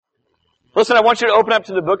Listen, I want you to open up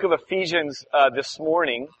to the book of Ephesians this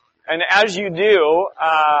morning, and as you do,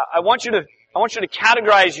 I want you to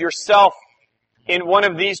categorize yourself in one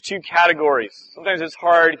of these two categories. Sometimes it's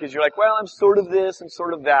hard because you're like, well, I'm sort of this and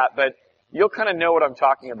sort of that, but you'll kind of know what I'm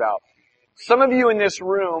talking about. Some of you in this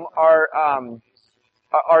room are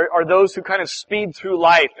those who kind of speed through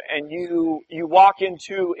life, and you walk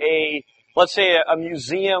into let's say a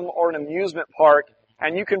museum or an amusement park,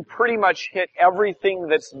 and you can pretty much hit everything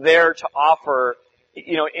that's there to offer,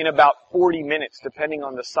 in about 40 minutes, depending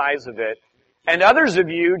on the size of it. And others of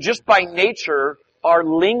you, just by nature, are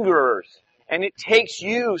lingerers. And it takes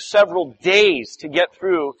you several days to get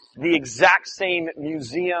through the exact same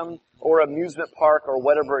museum or amusement park or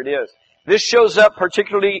whatever it is. This shows up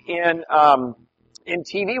particularly in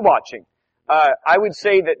TV watching. I would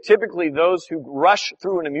say that typically those who rush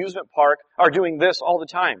through an amusement park are doing this all the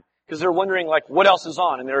time, because they're wondering, like, what else is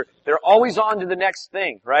on? And they're always on to the next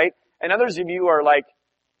thing, right? And others of you are like,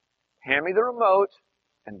 hand me the remote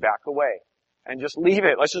and back away. And just leave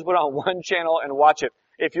it. Let's just put it on one channel and watch it.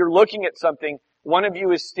 If you're looking at something, one of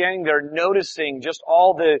you is standing there noticing just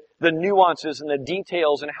all the nuances and the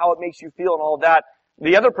details and how it makes you feel and all of that.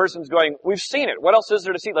 The other person's going, we've seen it. What else is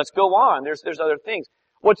there to see? Let's go on. There's other things.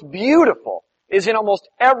 What's beautiful is in almost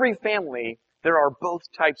every family, there are both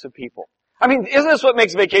types of people. I mean, isn't this what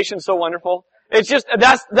makes vacation so wonderful? It's just,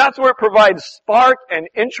 that's where it provides spark and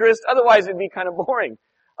interest. Otherwise, it'd be kind of boring.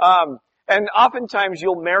 And oftentimes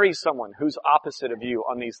you'll marry someone who's opposite of you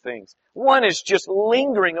on these things. One is just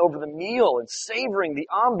lingering over the meal and savoring the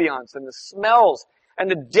ambiance and the smells and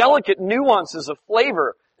the delicate nuances of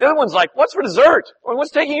flavor. The other one's like, what's for dessert? Or what's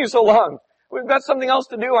taking you so long? We've got something else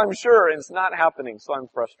to do, I'm sure, and it's not happening, so I'm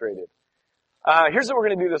frustrated. Here's what we're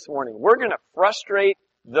going to do this morning. We're going to frustrate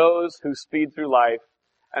those who speed through life,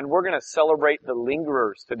 and we're going to celebrate the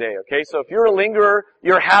lingerers today, okay? So if you're a lingerer,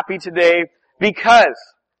 you're happy today because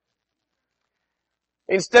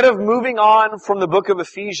instead of moving on from the book of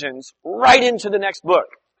Ephesians right into the next book,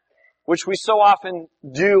 which we so often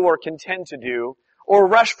do or can tend to do, or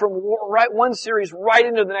rush from one series right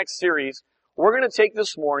into the next series, we're going to take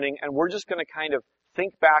this morning and we're just going to kind of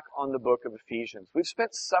think back on the book of Ephesians. We've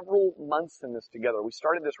spent several months in this together. We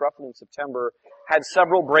started this roughly in September, had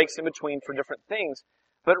several breaks in between for different things.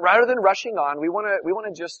 But rather than rushing on, we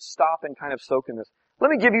want to just stop and kind of soak in this. Let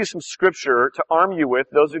me give you some scripture to arm you with,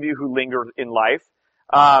 those of you who linger in life.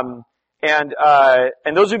 And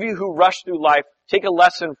those of you who rush through life, take a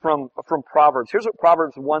lesson from Proverbs. Here's what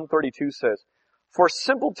Proverbs 1:32 says. For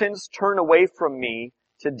simpletons turn away from me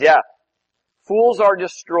to death. Fools are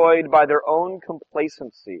destroyed by their own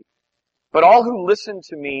complacency. But all who listen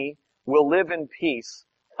to me will live in peace,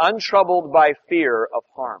 untroubled by fear of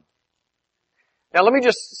harm. Now let me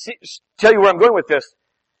just tell you where I'm going with this.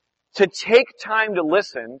 To take time to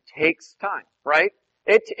listen takes time, right?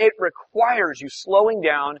 It requires you slowing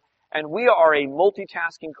down, and we are a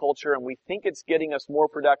multitasking culture, and we think it's getting us more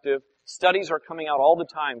productive. Studies are coming out all the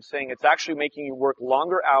time saying it's actually making you work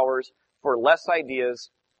longer hours for less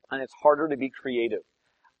ideas, and it's harder to be creative.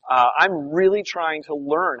 I'm really trying to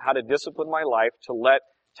learn how to discipline my life to let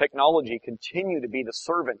technology continue to be the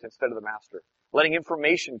servant instead of the master. Letting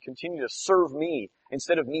information continue to serve me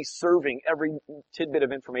instead of me serving every tidbit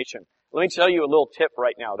of information. Let me tell you a little tip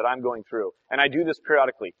right now that I'm going through, and I do this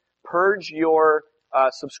periodically. Purge your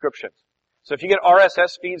subscriptions. So if you get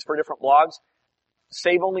RSS feeds for different blogs,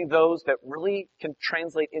 save only those that really can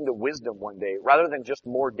translate into wisdom one day, rather than just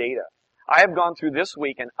more data. I have gone through this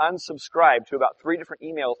week and unsubscribed to about 3 different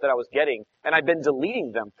emails that I was getting, and I've been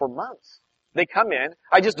deleting them for months. They come in,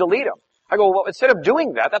 I just delete them. I go, well, instead of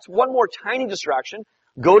doing that, that's one more tiny distraction.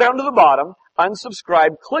 Go down to the bottom,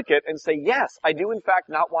 unsubscribe, click it, and say, yes, I do in fact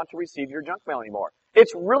not want to receive your junk mail anymore.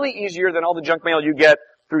 It's really easier than all the junk mail you get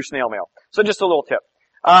through snail mail. So just a little tip.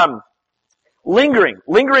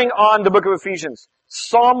 Lingering on the book of Ephesians.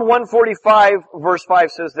 Psalm 145 verse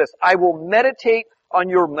 5 says this, I will meditate on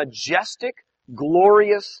your majestic,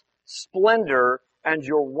 glorious splendor and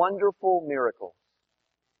your wonderful miracles.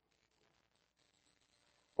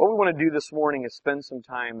 What we want to do this morning is spend some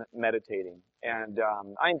time meditating. And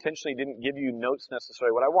I intentionally didn't give you notes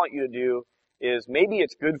necessarily. What I want you to do is, maybe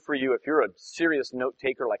it's good for you if you're a serious note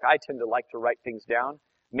taker like I tend to like to write things down.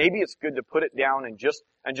 Maybe it's good to put it down and just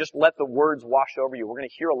let the words wash over you. We're going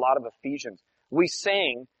to hear a lot of Ephesians. We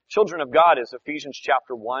sang, Children of God is Ephesians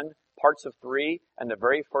chapter 1, parts of 3, and the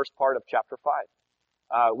very first part of chapter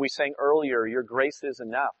 5. We sang earlier, Your grace is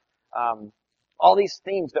enough. All these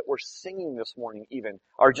themes that we're singing this morning even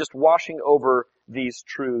are just washing over these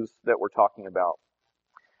truths that we're talking about.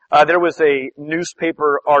 There was a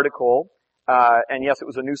newspaper article, and yes, it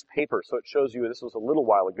was a newspaper, so it shows you this was a little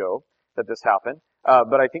while ago. that this happened.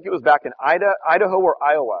 But I think it was back in Idaho or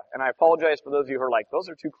Iowa. And I apologize for those of you who are like, those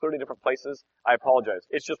are two clearly different places. I apologize.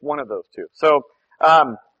 It's just one of those two. So,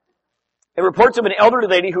 it reports of an elderly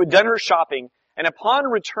lady who had done her shopping, and upon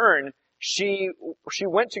return, she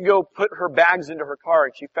went to go put her bags into her car,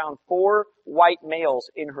 and she found 4 white males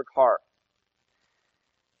in her car.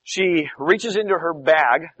 She reaches into her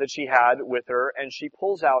bag that she had with her, and she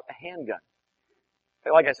pulls out a handgun.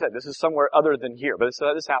 Like I said, this is somewhere other than here, but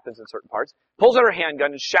this happens in certain parts. Pulls out her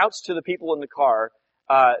handgun and shouts to the people in the car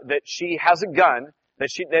that she has a gun, that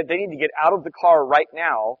they need to get out of the car right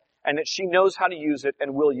now, and that she knows how to use it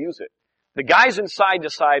and will use it. The guys inside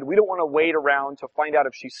decide, we don't want to wait around to find out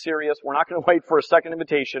if she's serious. We're not going to wait for a second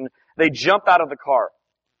invitation. They jump out of the car.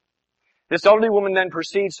 This elderly woman then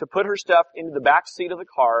proceeds to put her stuff into the back seat of the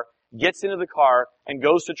car, gets into the car, and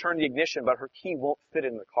goes to turn the ignition, but her key won't fit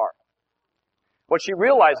in the car. What she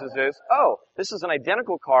realizes is, oh, this is an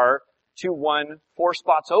identical car to one 4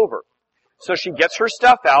 spots over. So she gets her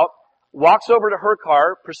stuff out, walks over to her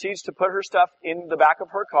car, proceeds to put her stuff in the back of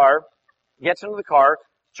her car, gets into the car,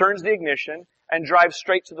 turns the ignition, and drives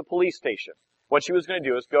straight to the police station. What she was going to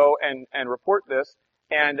do is go and report this,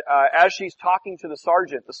 and as she's talking to the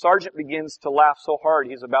sergeant begins to laugh so hard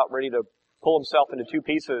he's about ready to pull himself into 2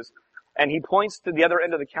 pieces, and he points to the other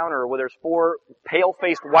end of the counter where there's 4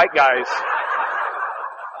 pale-faced white guys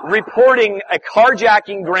reporting a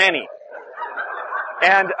carjacking granny.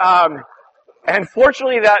 And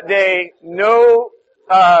fortunately that day, no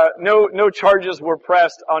charges were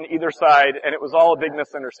pressed on either side, and it was all a big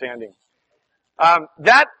misunderstanding.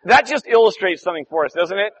 That just illustrates something for us,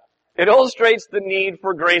 doesn't it? It illustrates the need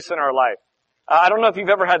for grace in our life. I don't know if you've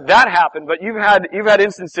ever had that happen, but you've had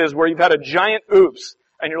instances where you've had a giant oops,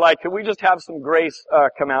 and you're like, can we just have some grace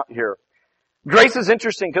come out here? Grace is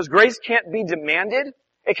interesting because grace can't be demanded.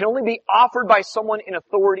 It can only be offered by someone in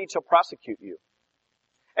authority to prosecute you.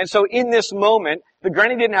 And so in this moment, the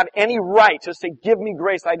granny didn't have any right to say, give me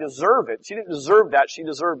grace, I deserve it. She didn't deserve that. She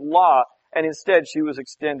deserved law, and instead she was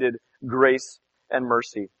extended grace and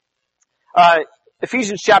mercy.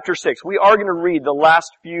 Ephesians chapter 6. We are going to read the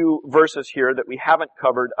last few verses here that we haven't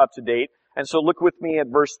covered up to date. And so look with me at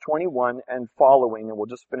verse 21 and following, and we'll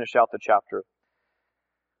just finish out the chapter.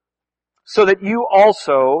 So that you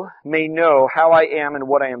also may know how I am and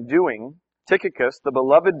what I am doing, Tychicus, the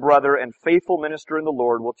beloved brother and faithful minister in the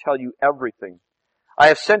Lord, will tell you everything. I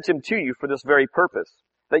have sent him to you for this very purpose,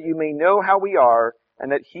 that you may know how we are,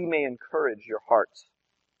 and that he may encourage your hearts.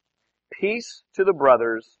 Peace to the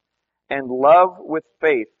brothers, and love with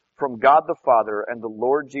faith from God the Father and the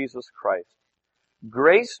Lord Jesus Christ.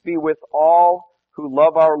 Grace be with all who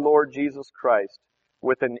love our Lord Jesus Christ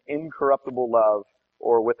with an incorruptible love,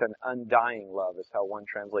 or with an undying love, is how one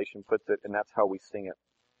translation puts it, and that's how we sing it.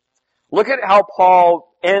 Look at how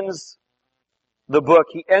Paul ends the book.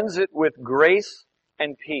 He ends it with grace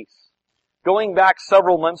and peace. Going back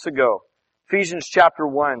several months ago, Ephesians chapter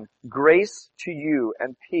 1, grace to you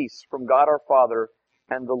and peace from God our Father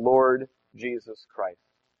and the Lord Jesus Christ.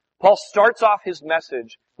 Paul starts off his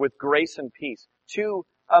message with grace and peace. 2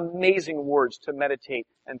 amazing words to meditate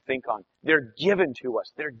and think on. They're given to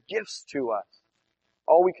us. They're gifts to us.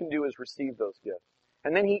 All we can do is receive those gifts.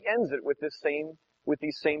 And then he ends it with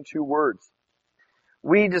these same 2 words.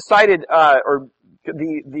 We decided,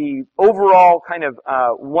 the overall kind of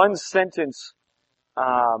one sentence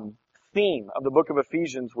theme of the book of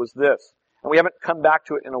Ephesians was this, and we haven't come back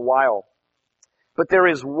to it in a while. But there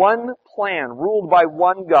is one plan ruled by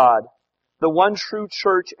one God, the one true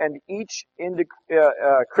church, and each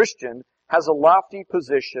Christian has a lofty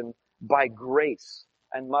position by grace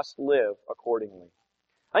and must live accordingly.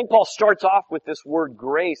 I think Paul starts off with this word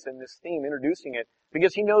grace and this theme, introducing it,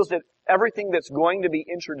 because he knows that everything that's going to be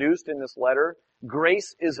introduced in this letter,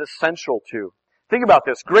 grace is essential to. Think about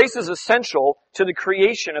this. Grace is essential to the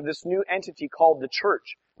creation of this new entity called the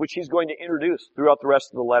church, which he's going to introduce throughout the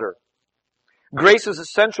rest of the letter. Grace is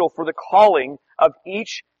essential for the calling of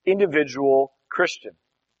each individual Christian.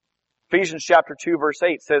 Ephesians chapter 2 verse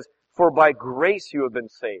 8 says, "For by grace you have been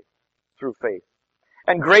saved through faith."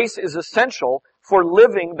 And grace is essential for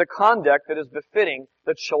living the conduct that is befitting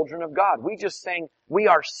the children of God. We just sang, we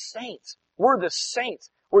are saints. We're the saints.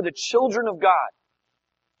 We're the children of God.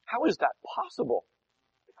 How is that possible?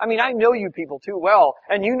 I mean, I know you people too well,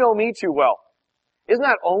 and you know me too well. Isn't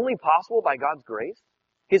that only possible by God's grace?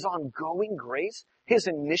 His ongoing grace? His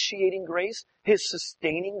initiating grace? His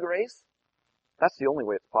sustaining grace? That's the only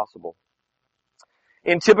way it's possible.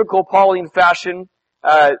 In typical Pauline fashion,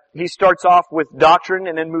 he starts off with doctrine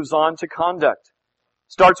and then moves on to conduct.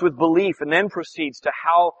 Starts with belief and then proceeds to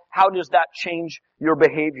how does that change your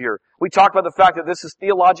behavior. We talked about the fact that this is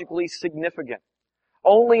theologically significant.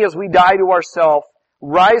 Only as we die to ourselves,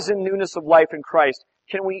 rise in newness of life in Christ,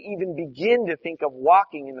 can we even begin to think of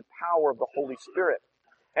walking in the power of the Holy Spirit.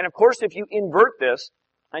 And of course, if you invert this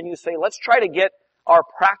and you say, let's try to get our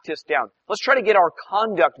practice down. Let's try to get our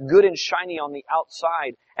conduct good and shiny on the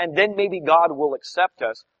outside, and then maybe God will accept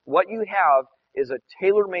us. What you have is a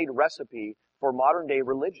tailor-made recipe for modern-day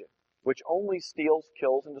religion, which only steals,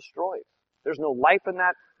 kills, and destroys. There's no life in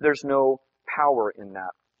that. There's no power in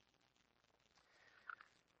that.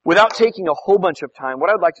 Without taking a whole bunch of time,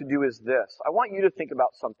 what I'd like to do is this. I want you to think about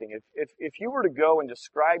something. If you were to go and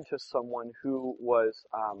describe to someone who was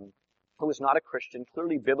not a Christian,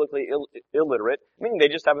 clearly biblically illiterate, meaning they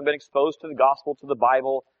just haven't been exposed to the gospel, to the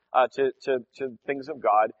Bible, to things of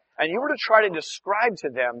God, and you were to try to describe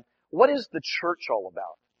to them, what is the church all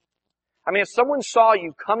about? I mean, if someone saw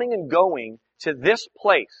you coming and going to this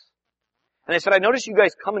place, and they said, I notice you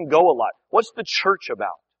guys come and go a lot. What's the church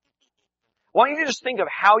about? I want you to just think of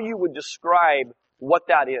how you would describe what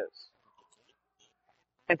that is.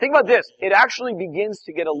 And think about this. It actually begins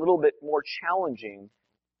to get a little bit more challenging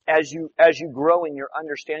as you grow in your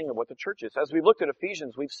understanding of what the church is. As we looked at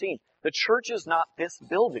Ephesians, we've seen the church is not this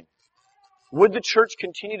building. Would the church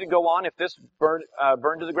continue to go on if this burned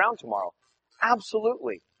to the ground tomorrow?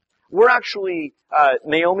 Absolutely. We're actually,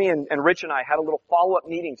 Naomi and Rich and I had a little follow-up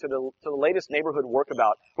meeting to the latest neighborhood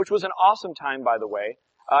workabout, which was an awesome time, by the way.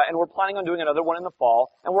 And we're planning on doing another one in the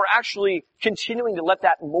fall. And we're actually continuing to let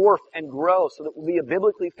that morph and grow so that we'll be a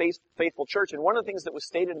biblically faithful church. And one of the things that was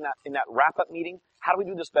stated in that wrap-up meeting, how do we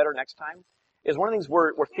do this better next time, is one of the things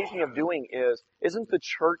we're thinking of doing is, isn't the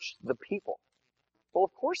church the people? Well,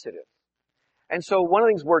 of course it is. And so one of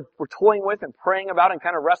the things we're toying with and praying about and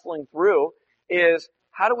kind of wrestling through is,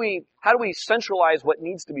 how do we centralize what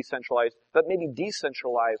needs to be centralized, but maybe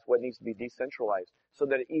decentralize what needs to be decentralized, so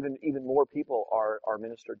that even more people are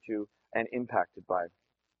ministered to and impacted by.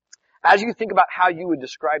 As you think about how you would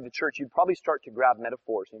describe the church, you'd probably start to grab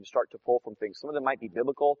metaphors and you start to pull from things. Some of them might be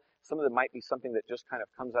biblical, some of them might be something that just kind of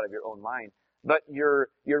comes out of your own mind. But you're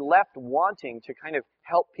left wanting to kind of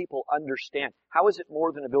help people understand, how is it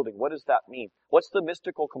more than a building? What does that mean? What's the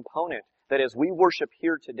mystical component that as we worship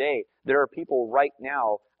here today, there are people right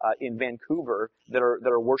now in Vancouver that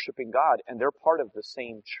are worshiping God, and they're part of the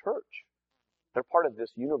same church. They're part of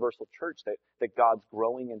this universal church that God's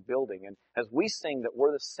growing and building. And as we sing that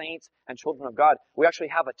we're the saints and children of God, we actually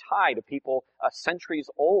have a tie to people centuries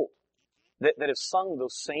old that have sung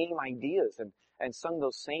those same ideas and sung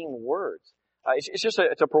those same words. It's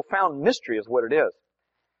a profound mystery is what it is.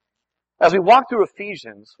 As we walk through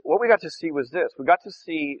Ephesians, what we got to see was this. We got to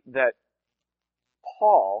see that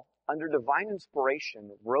Paul, under divine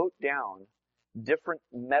inspiration, wrote down different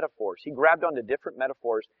metaphors. He grabbed onto different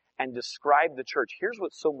metaphors and described the church. Here's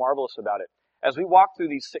what's so marvelous about it. As we walk through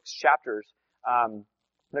these 6 chapters,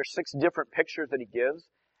 there's 6 different pictures that he gives.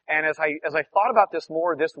 And as I thought about this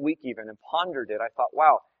more this week even and pondered it, I thought,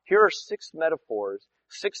 wow, here are 6 metaphors,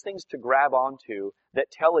 6 things to grab onto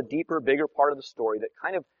that tell a deeper, bigger part of the story that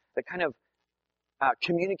kind of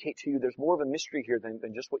communicate to you there's more of a mystery here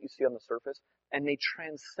than just what you see on the surface. And they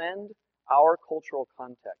transcend our cultural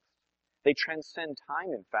context. They transcend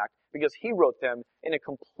time, in fact, because he wrote them in a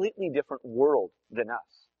completely different world than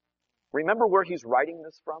us. Remember where he's writing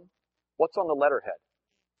this from? What's on the letterhead?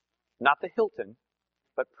 Not the Hilton,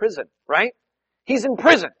 but prison, right? He's in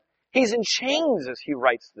prison. He's in chains as he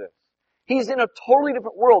writes this. He's in a totally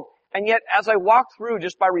different world. And yet, as I walk through,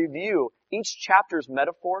 just by review, each chapter's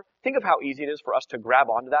metaphor, think of how easy it is for us to grab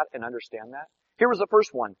onto that and understand that. Here was the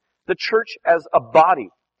first one. The church as a body.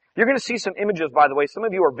 You're going to see some images, by the way. Some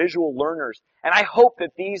of you are visual learners. And I hope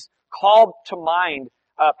that these call to mind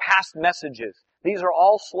past messages. These are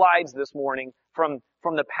all slides this morning from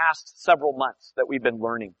the past several months that we've been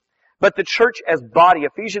learning. But the church as body.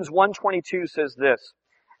 Ephesians 1:22 says this.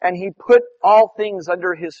 And he put all things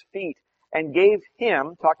under his feet and gave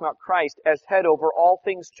him, talking about Christ, as head over all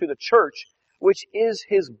things to the church, which is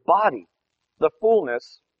his body, the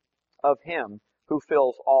fullness of him who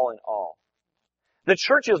fills all in all. The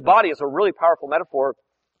church's body is a really powerful metaphor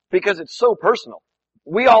because it's so personal.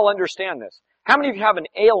 We all understand this. How many of you have an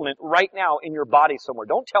ailment right now in your body somewhere?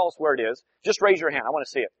 Don't tell us where it is. Just raise your hand. I want to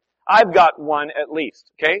see it. I've got one at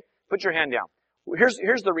least. Okay? Put your hand down.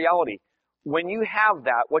 Here's the reality. When you have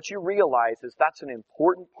that, what you realize is that's an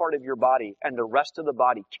important part of your body, and the rest of the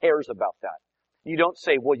body cares about that. You don't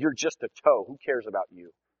say, well, you're just a toe. Who cares about you?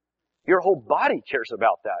 Your whole body cares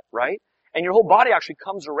about that, right? And your whole body actually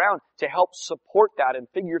comes around to help support that and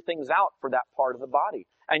figure things out for that part of the body.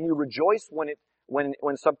 And you rejoice when when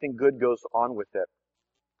something good goes on with it.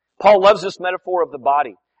 Paul loves this metaphor of the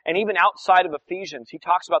body. And even outside of Ephesians, he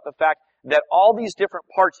talks about the fact that all these different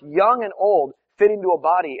parts, young and old, fit into a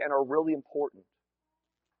body and are really important.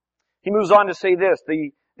 He moves on to say this,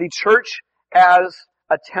 the church as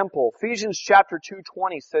a temple. Ephesians chapter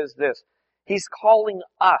 2:20 says this. He's calling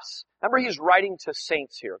us. Remember, he's writing to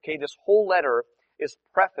saints here, okay? This whole letter is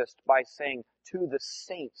prefaced by saying, to the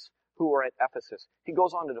saints who are at Ephesus. He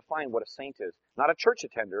goes on to define what a saint is. Not a church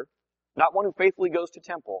attender, not one who faithfully goes to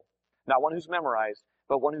temple, not one who's memorized,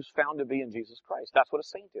 but one who's found to be in Jesus Christ. That's what a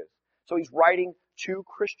saint is. So he's writing to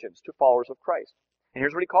Christians, to followers of Christ. And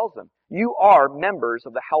here's what he calls them. You are members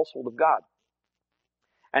of the household of God.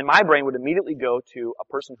 And my brain would immediately go to a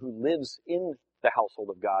person who lives in the household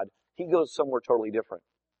of God. He goes somewhere totally different.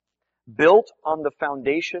 Built on the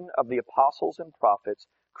foundation of the apostles and prophets,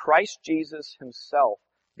 Christ Jesus himself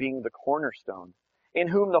being the cornerstone, in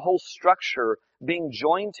whom the whole structure, being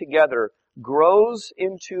joined together, grows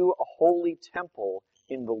into a holy temple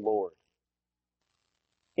in the Lord.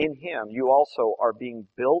 In him you also are being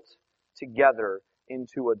built together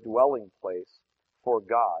into a dwelling place for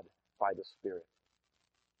God by the Spirit.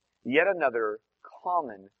 Yet another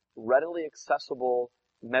common, readily accessible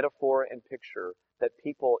metaphor and picture that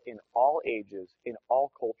people in all ages, in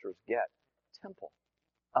all cultures get. Temple.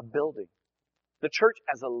 A building. The church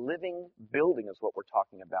as a living building is what we're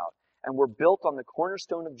talking about. And we're built on the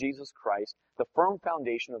cornerstone of Jesus Christ, the firm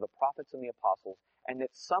foundation of the prophets and the apostles, and that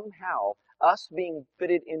somehow us being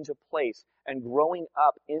fitted into place and growing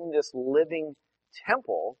up in this living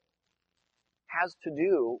temple has to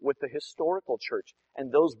do with the historical church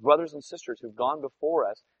and those brothers and sisters who've gone before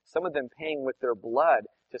us, some of them paying with their blood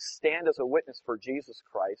to stand as a witness for Jesus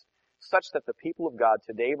Christ, such that the people of God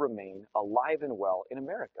today remain alive and well in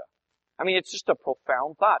America. I mean, it's just a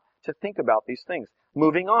profound thought to think about these things.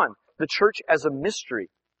 Moving on, the church as a mystery.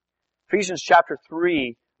 Ephesians chapter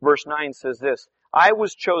 3, verse 9 says this, I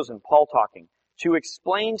was chosen, Paul talking, to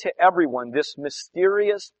explain to everyone this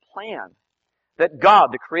mysterious plan that God,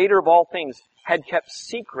 the creator of all things, had kept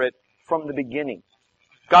secret from the beginning.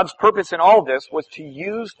 God's purpose in all this was to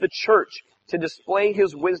use the church to display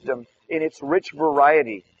his wisdom in its rich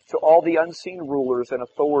variety to all the unseen rulers and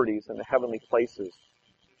authorities in the heavenly places.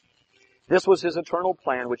 This was his eternal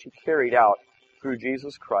plan which he carried out through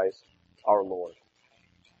Jesus Christ our Lord.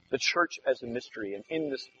 The church as a mystery, and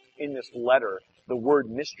in this letter, the word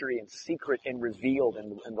mystery and secret and revealed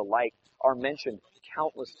and the like are mentioned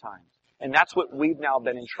countless times. And that's what we've now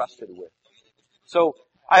been entrusted with. So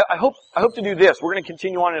I hope to do this. We're going to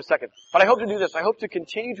continue on in a second. But I hope to do this. I hope to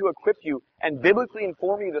continue to equip you and biblically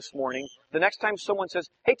inform you this morning the next time someone says,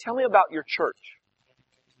 hey, tell me about your church.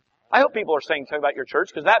 I hope people are saying, tell me about your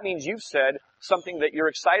church, because that means you've said something that you're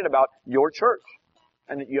excited about your church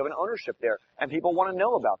and that you have an ownership there. And people want to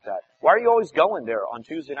know about that. Why are you always going there on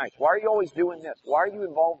Tuesday nights? Why are you always doing this? Why are you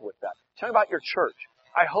involved with that? Tell me about your church.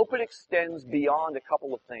 I hope it extends beyond a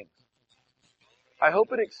couple of things. I hope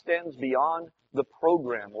it extends beyond the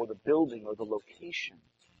program or the building or the location.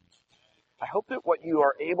 I hope that what you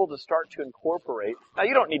are able to start to incorporate, now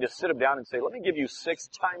you don't need to sit them down and say, let me give you 6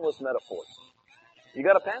 timeless metaphors. You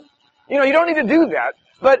got a pen? You don't need to do that.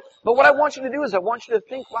 But what I want you to do is I want you to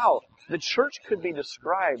think, wow, the church could be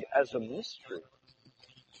described as a mystery.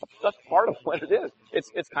 That's part of what it is.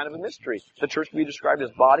 It's kind of a mystery. The church can be described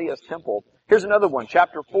as body, as temple. Here's another one.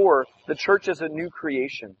 Chapter 4, the church is a new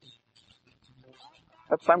creation.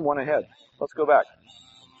 I'm one ahead. Let's go back.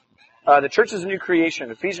 The church is a new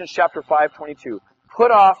creation. Ephesians chapter 5:22.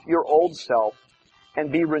 Put off your old self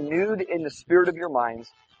and be renewed in the spirit of your minds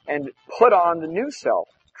and put on the new self,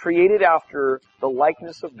 created after the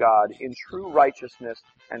likeness of God in true righteousness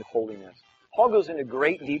and holiness. Paul goes into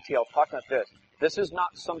great detail talking about this. This is not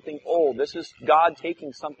something old. This is God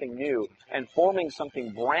taking something new and forming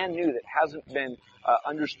something brand new that hasn't been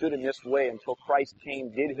understood in this way until Christ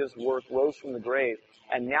came, did his work, rose from the grave.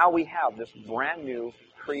 And now we have this brand new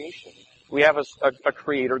creation. We have a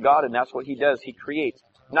creator God, and that's what he does. He creates.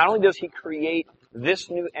 Not only does he create this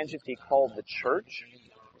new entity called the church,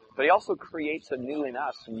 but he also creates a new in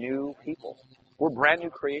us, new people. We're brand new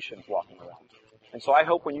creations walking around. And so I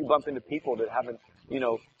hope when you bump into people that haven't,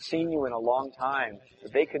 seen you in a long time,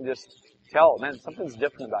 that they can just tell, man, something's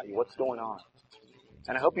different about you. What's going on?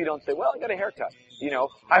 And I hope you don't say, well, I got a haircut.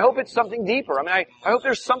 I hope it's something deeper. I hope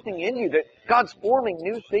there's something in you that God's forming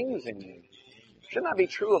new things in you. Shouldn't that be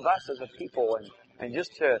true of us as a people and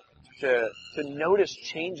just to notice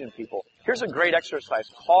change in people? Here's a great exercise.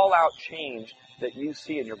 Call out change that you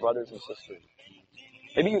see in your brothers and sisters.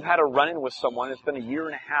 Maybe you've had a run-in with someone, it's been a year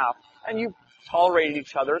and a half, and tolerated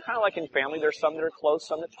each other, kind of like in family. There's some that are close,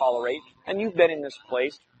 some that tolerate, and you've been in this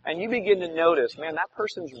place, and you begin to notice, man, that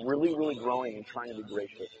person's really, really growing and trying to be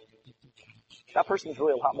gracious. That person's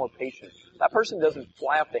really a lot more patient. That person doesn't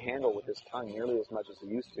fly off the handle with his tongue nearly as much as he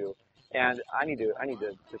used to, and I need to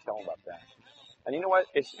tell him about that. And you know what?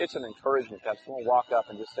 It's an encouragement to have someone walk up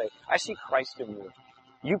and just say, I see Christ in you.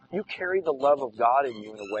 You carry the love of God in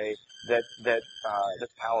you in a way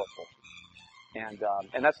that's powerful.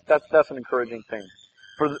 And that's an encouraging thing.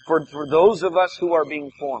 For those of us who are being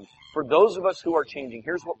formed, for those of us who are changing,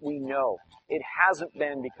 here's what we know. It hasn't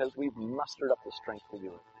been because we've mustered up the strength to do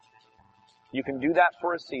it. You can do that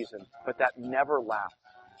for a season, but that never lasts.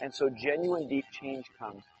 And so genuine deep change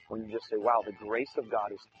comes when you just say, wow, the grace of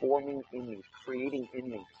God is forming in me, creating in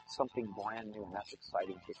me something brand new, and that's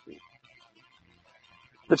exciting to see.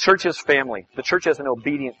 The church is family. The church is an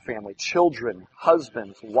obedient family. Children,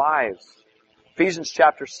 husbands, wives. Ephesians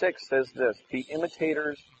chapter 6 says this, be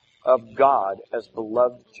imitators of God as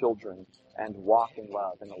beloved children and walk in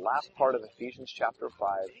love. And the last part of Ephesians chapter 5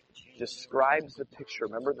 describes the picture.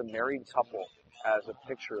 Remember the married couple as a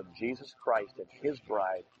picture of Jesus Christ and His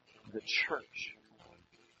bride, the church.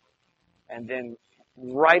 And then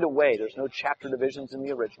right away, there's no chapter divisions in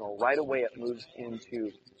the original, right away it moves into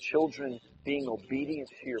children being obedient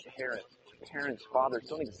to your parents. Parents, fathers,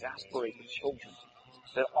 don't exasperate the children.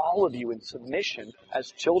 That all of you in submission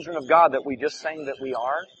as children of God that we just sang that we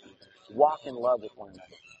are, walk in love with one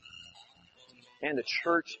another. And the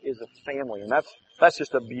church is a family, and that's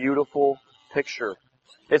just a beautiful picture.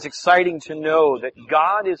 It's exciting to know that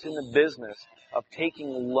God is in the business of taking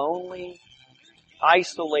lonely,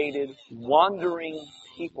 isolated, wandering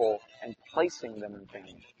people and placing them in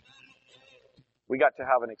families. We got to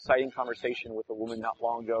have an exciting conversation with a woman not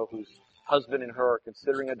long ago whose husband and her are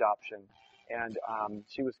considering adoption. And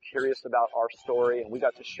she was curious about our story, and we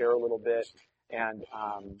got to share a little bit. And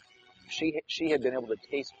she had been able to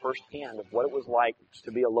taste firsthand of what it was like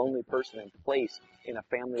to be a lonely person and placed in a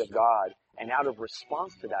family of God. And out of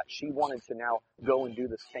response to that, she wanted to now go and do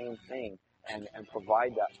the same thing and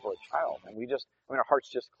provide that for a child. And our hearts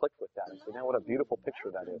just clicked with that. And so, man, what a beautiful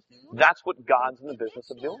picture that is. That's what God's in the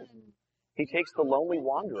business of doing. He takes the lonely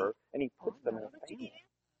wanderer and He puts them in a family.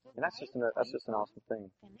 And that's just an awesome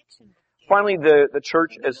thing. Finally, the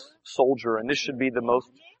church as soldier, and this should be the most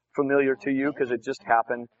familiar to you because it just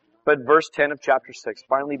happened. But verse 10 of chapter 6,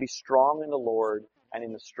 finally be strong in the Lord and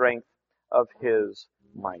in the strength of His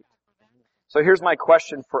might. So here's my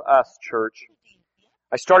question for us, church.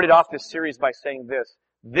 I started off this series by saying this.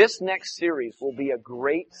 This next series will be a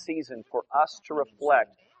great season for us to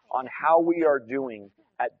reflect on how we are doing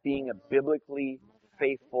at being a biblically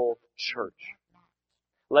faithful church.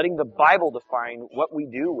 Letting the Bible define what we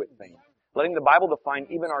do with things. Letting the Bible define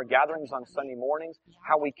even our gatherings on Sunday mornings,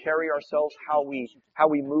 how we carry ourselves, how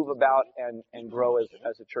we move about and grow as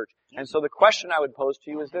a church. And so the question I would pose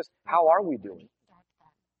to you is this: how are we doing?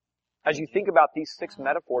 As you think about these 6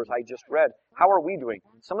 metaphors I just read, how are we doing?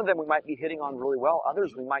 Some of them we might be hitting on really well,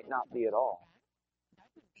 others we might not be at all.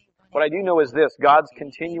 What I do know is this: God's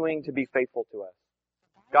continuing to be faithful to us.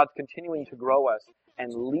 God's continuing to grow us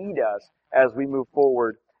and lead us as we move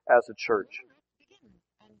forward as a church.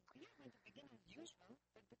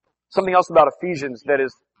 Something else about Ephesians that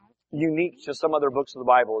is unique to some other books of the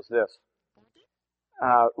Bible is this.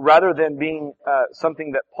 Rather than being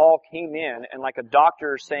something that Paul came in and like a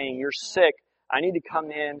doctor saying, you're sick, I need to come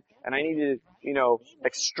in and I need to,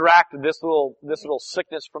 extract this little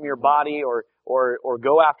sickness from your body or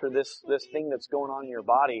go after this thing that's going on in your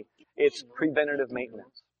body. It's preventative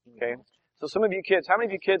maintenance. Okay? So some of you kids, how many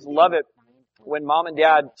of you kids love it when mom and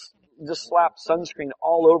dad just slap sunscreen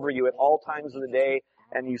all over you at all times of the day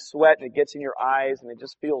and you sweat and it gets in your eyes and it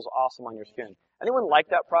just feels awesome on your skin? Anyone like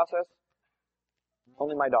that process?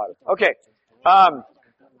 Only my daughter. Okay.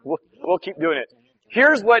 We'll keep doing it.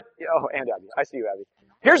 Here's what, and Abby. I see you, Abby.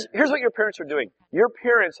 Here's what your parents are doing. Your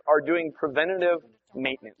parents are doing preventative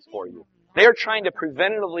maintenance for you. They are trying to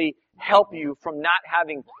preventatively help you from not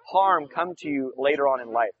having harm come to you later on in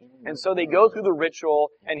life. And so they go through the ritual,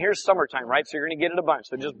 and here's summertime, right? So you're going to get it a bunch,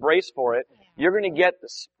 so just brace for it. You're going to get the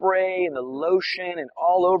spray and the lotion and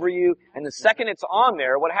all over you, and the second it's on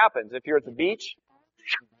there, what happens? If you're at the beach,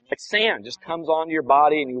 like sand just comes onto your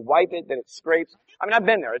body and you wipe it, then it scrapes. I mean, I've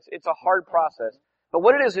been there. It's a hard process. But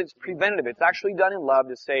what it is, it's preventative. It's actually done in love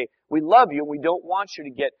to say, we love you and we don't want you to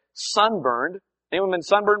get sunburned. Anyone been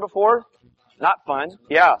sunburned before? Not fun.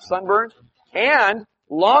 Yeah, sunburned. And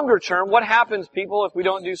longer term, what happens, people, if we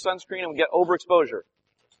don't do sunscreen and we get overexposure?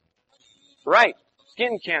 Right.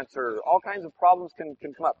 Skin cancer, all kinds of problems can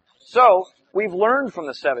come up. So, we've learned from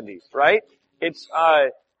the 70s, right? There's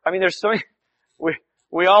so many,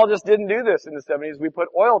 we all just didn't do this in the 70s. We put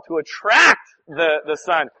oil to attract the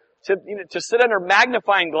sun, to sit under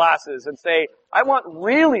magnifying glasses and say, I want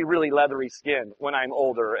really, really leathery skin when I'm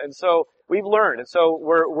older. And so we've learned. And so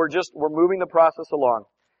we're moving the process along.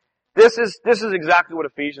 This is exactly what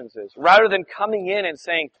Ephesians is. Rather than coming in and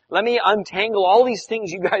saying, let me untangle all these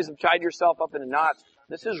things you guys have tied yourself up in knots,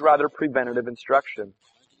 this is rather preventative instruction.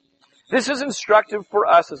 This is instructive for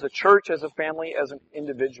us as a church, as a family, as an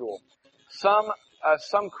individual. Some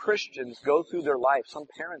Christians go through their life, some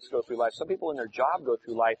parents go through life, some people in their job go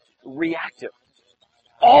through life reactive.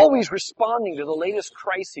 Always responding to the latest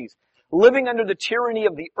crises, living under the tyranny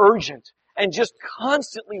of the urgent, and just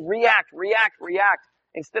constantly react,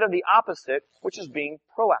 instead of the opposite, which is being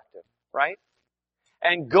proactive, right?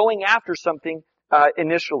 And going after something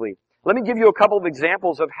initially. Let me give you a couple of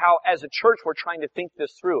examples of how, as a church, we're trying to think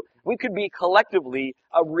this through. We could be collectively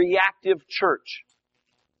a reactive church.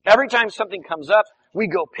 Every time something comes up, we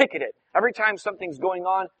go picket it. Every time something's going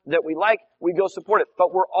on that we like, we go support it.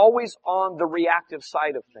 But we're always on the reactive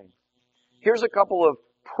side of things. Here's a couple of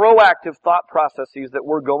proactive thought processes that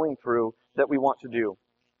we're going through that we want to do.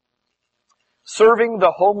 Serving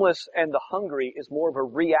the homeless and the hungry is more of a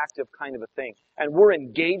reactive kind of a thing. And we're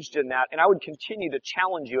engaged in that. And I would continue to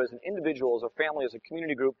challenge you as an individual, as a family, as a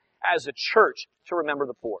community group, as a church, to remember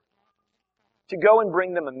the poor. To go and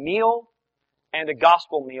bring them a meal and a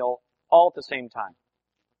gospel meal all at the same time.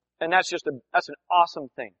 And that's an awesome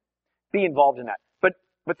thing. Be involved in that.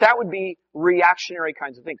 But that would be reactionary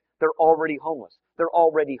kinds of things. They're already homeless. They're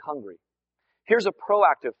already hungry. Here's a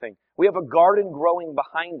proactive thing. We have a garden growing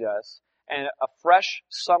behind us and a fresh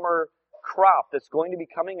summer crop that's going to be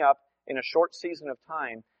coming up in a short season of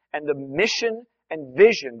time. And the mission and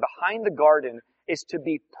vision behind the garden is to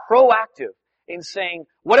be proactive in saying,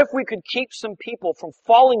 what if we could keep some people from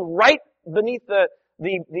falling right beneath the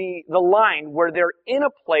line where they're in a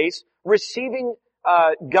place receiving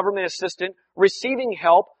government assistance, receiving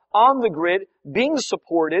help on the grid, being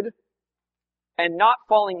supported, and not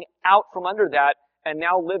falling out from under that and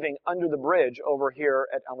now living under the bridge over here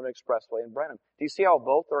at Almond Expressway in Brenham. Do you see how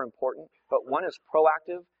both are important? But one is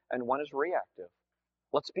proactive and one is reactive.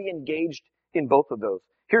 Let's be engaged in both of those.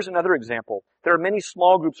 Here's another example. There are many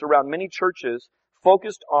small groups around many churches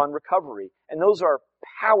focused on recovery. And those are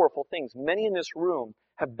powerful things. Many in this room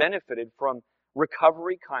have benefited from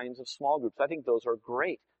recovery kinds of small groups. I think those are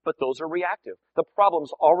great, but those are reactive. The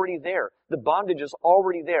problem's already there. The bondage is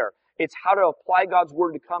already there. It's how to apply God's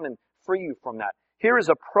Word to come and free you from that. Here is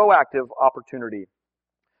a proactive opportunity.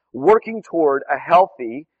 Working toward a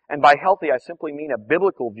healthy, and by healthy I simply mean a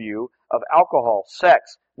biblical view of alcohol,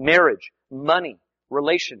 sex, marriage, money,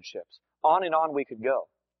 relationships. On and on we could go.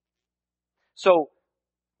 So,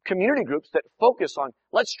 community groups that focus on,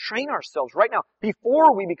 let's train ourselves right now,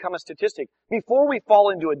 before we become a statistic, before we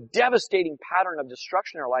fall into a devastating pattern of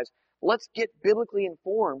destruction in our lives, let's get biblically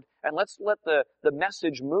informed and let's let the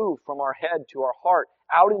message move from our head to our heart,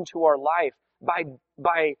 out into our life by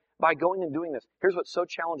going and doing this. Here's what's so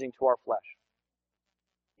challenging to our flesh.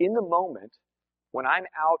 In the moment, when I'm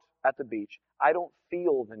out at the beach, I don't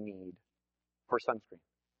feel the need for sunscreen.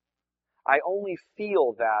 I only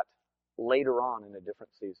feel that later on in a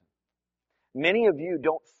different season. Many of you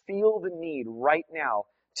don't feel the need right now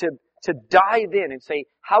to dive in and say,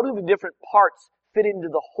 how do the different parts fit into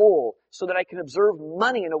the whole so that I can observe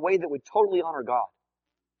money in a way that would totally honor God?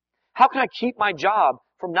 How can I keep my job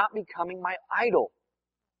from not becoming my idol?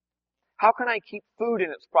 How can I keep food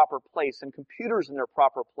in its proper place and computers in their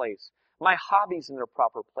proper place, my hobbies in their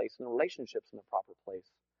proper place and relationships in their proper place?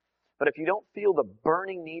 But if you don't feel the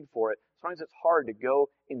burning need for it, sometimes it's hard to go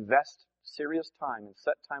invest serious time and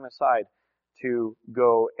set time aside to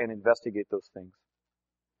go and investigate those things.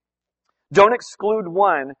 Don't exclude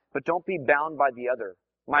one, but don't be bound by the other.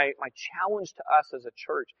 My challenge to us as a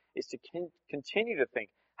church is to continue to think,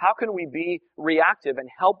 how can we be reactive and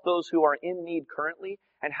help those who are in need currently?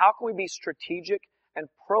 And how can we be strategic and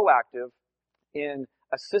proactive in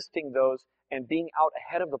assisting those and being out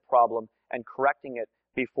ahead of the problem and correcting it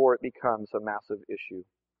before it becomes a massive issue?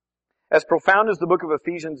 As profound as the book of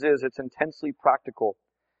Ephesians is, it's intensely practical.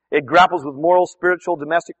 It grapples with moral, spiritual,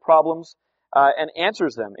 domestic problems and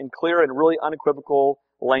answers them in clear and really unequivocal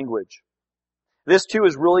language. This too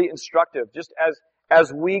is really instructive. Just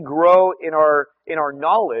as we grow in our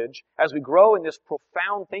knowledge, as we grow in this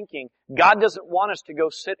profound thinking, God doesn't want us to go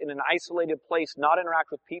sit in an isolated place, not interact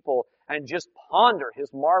with people, and just ponder His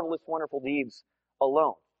marvelous, wonderful deeds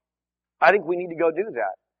alone. I think we need to go do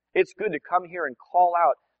that. It's good to come here and call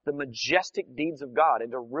out the majestic deeds of God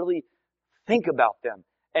and to really think about them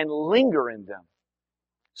and linger in them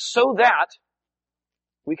so that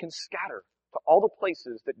we can scatter to all the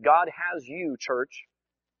places that God has you, church,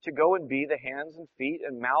 to go and be the hands and feet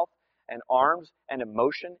and mouth and arms and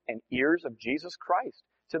emotion and ears of Jesus Christ,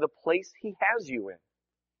 to the place He has you in.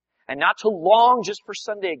 And not to long just for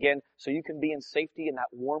Sunday again so you can be in safety in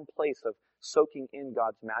that warm place of soaking in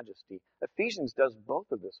God's majesty. Ephesians does both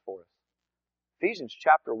of this for us. Ephesians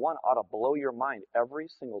chapter 1 ought to blow your mind every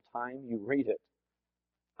single time you read it.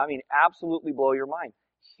 I mean, absolutely blow your mind.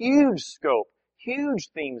 Huge scope, huge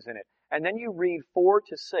themes in it. And then you read 4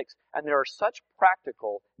 to 6, and there are such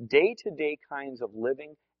practical, day-to-day kinds of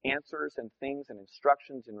living answers and things and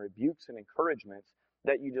instructions and rebukes and encouragements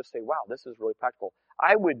that you just say, wow, this is really practical.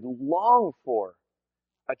 I would long for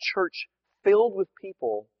a church filled with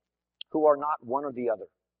people who are not one or the other.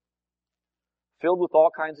 Filled with all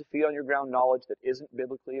kinds of feet-on-your-ground knowledge that isn't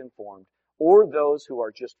biblically informed, or those who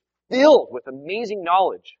are just filled with amazing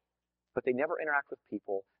knowledge, but they never interact with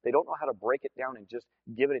people. They don't know how to break it down and just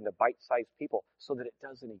give it into bite-sized people so that it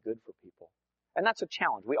does any good for people. And that's a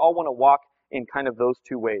challenge. We all want to walk in kind of those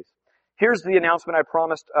two ways. Here's the announcement I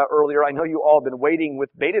promised earlier. I know you all have been waiting with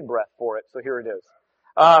bated breath for it, so here it is.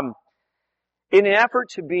 In an effort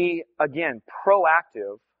to be, again,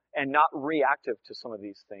 proactive and not reactive to some of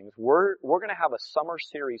these things, we're going to have a summer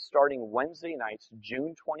series starting Wednesday nights,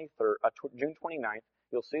 June 29th.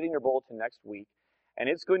 You'll see it in your bulletin next week. And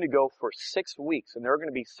it's going to go for 6 weeks. And there are going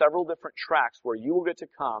to be several different tracks where you will get to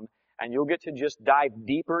come and you'll get to just dive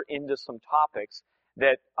deeper into some topics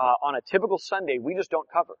that on a typical Sunday we just don't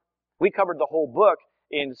cover. We covered the whole book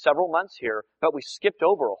in several months here, but we skipped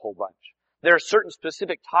over a whole bunch. There are certain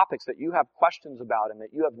specific topics that you have questions about and that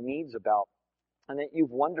you have needs about and that you've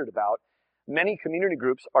wondered about. Many community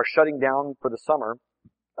groups are shutting down for the summer,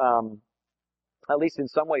 at least in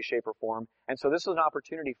some way, shape, or form. And so this is an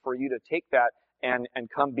opportunity for you to take that and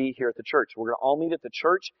come be here at the church. We're going to all meet at the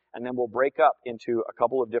church, and then we'll break up into a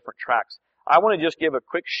couple of different tracks. I want to just give a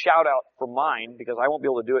quick shout out for mine, because I won't be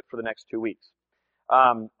able to do it for the next 2 weeks.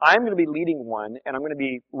 I'm going to be leading one, and I'm going to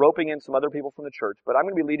be roping in some other people from the church, but I'm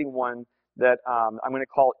going to be leading one that I'm going to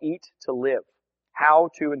call Eat to Live, How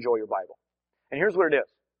to Enjoy Your Bible. And here's what it is.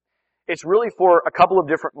 It's really for a couple of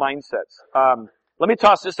different mindsets. Let me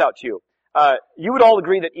toss this out to you. You would all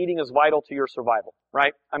agree that eating is vital to your survival,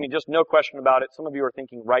 right? I mean, just no question about it. Some of you are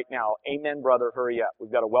thinking right now, amen, brother, hurry up.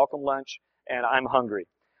 We've got a welcome lunch, and I'm hungry.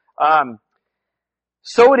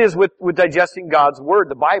 So it is with digesting God's Word,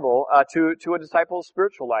 the Bible, to a disciple's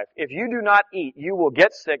spiritual life. If you do not eat, you will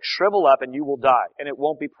get sick, shrivel up, and you will die, and it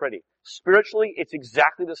won't be pretty. Spiritually, it's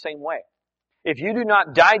exactly the same way. If you do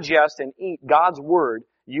not digest and eat God's Word,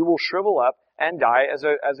 you will shrivel up and die as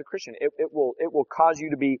a Christian. It will cause you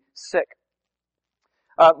to be sick.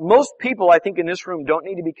 Most people, I think, in this room don't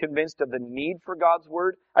need to be convinced of the need for God's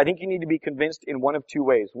Word. I think you need to be convinced in one of two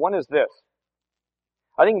ways. One is this.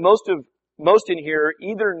 I think most in here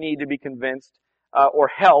either need to be convinced or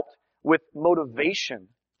helped with motivation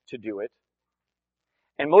to do it.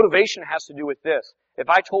 And motivation has to do with this. If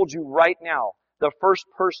I told you right now, the first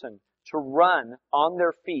person to run on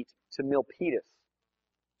their feet to Milpitas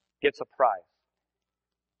gets a prize.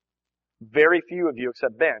 Very few of you,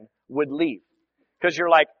 except Ben, would leave. Because you're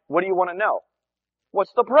like, what do you want to know?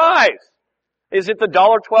 What's the prize? Is it the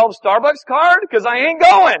 $1.12 Starbucks card? Because I ain't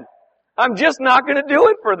going. I'm just not going to do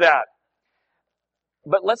it for that.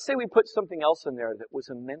 But let's say we put something else in there that was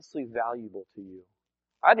immensely valuable to you.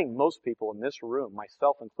 I think most people in this room,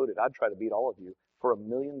 myself included, I'd try to beat all of you for $1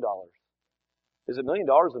 million. Is $1 million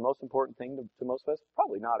the most important thing to most of us?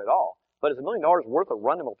 Probably not at all. But is $1 million worth a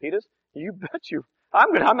run to Milpitas? You bet you.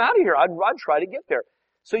 I'm out of here. I'd try to get there.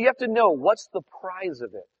 So you have to know what's the prize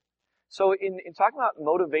of it. So in talking about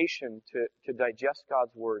motivation to digest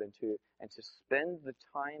God's Word and to spend the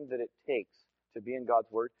time that it takes to be in God's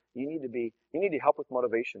Word, you need help with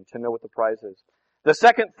motivation to know what the prize is. The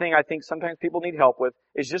second thing I think sometimes people need help with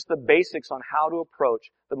is just the basics on how to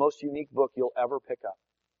approach the most unique book you'll ever pick up.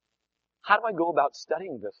 How do I go about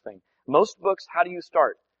studying this thing? Most books, how do you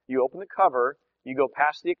start? You open the cover, you go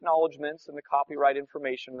past the acknowledgments and the copyright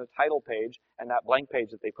information, the title page, and that blank page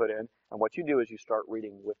that they put in, and what you do is you start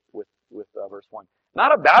reading with verse 1.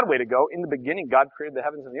 Not a bad way to go. In the beginning, God created the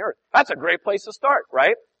heavens and the earth. That's a great place to start,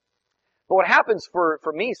 right? But what happens for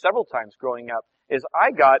me several times growing up is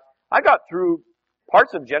I got through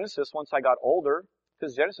parts of Genesis once I got older,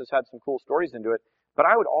 because Genesis had some cool stories into it, but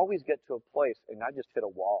I would always get to a place and I'd just hit a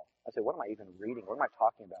wall. I'd say, what am I even reading? What am I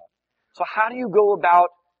talking about? So how do you go about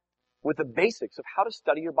with the basics of how to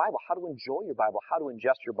study your Bible, how to enjoy your Bible, how to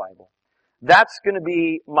ingest your Bible? That's going to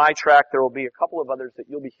be my track. There will be a couple of others that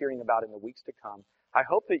you'll be hearing about in the weeks to come. I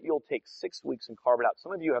hope that you'll take 6 weeks and carve it out.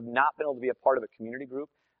 Some of you have not been able to be a part of a community group.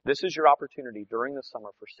 This is your opportunity during the summer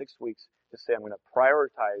for 6 weeks to say, I'm going to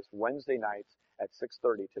prioritize Wednesday nights at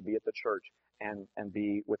 6:30 to be at the church and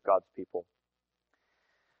be with God's people.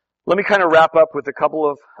 Let me kind of wrap up with a couple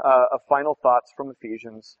of final thoughts from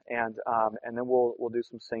Ephesians, and then we'll do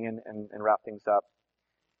some singing and wrap things up.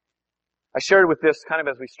 I shared with this kind of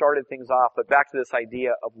as we started things off, but back to this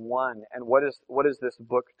idea of one, and what is this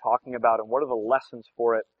book talking about, and what are the lessons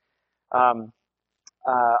for it? I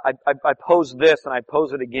pose this, and I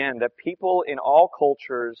pose it again, that people in all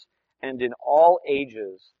cultures and in all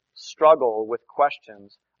ages struggle with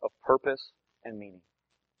questions of purpose and meaning.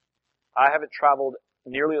 I haven't traveled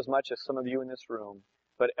nearly as much as some of you in this room,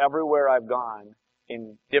 but everywhere I've gone,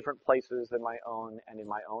 in different places than my own and in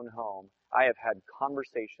my own home, I have had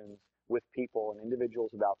conversations with people and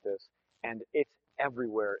individuals about this, and it's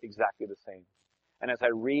everywhere exactly the same. And as I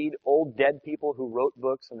read old dead people who wrote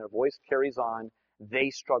books and their voice carries on, they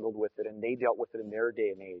struggled with it and they dealt with it in their day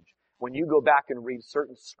and age. When you go back and read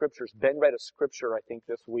certain scriptures, Ben read a scripture, I think,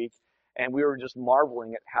 this week, and we were just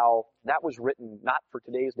marveling at how that was written not for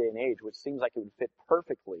today's day and age, which seems like it would fit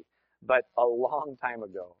perfectly, but a long time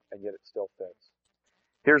ago, and yet it still fits.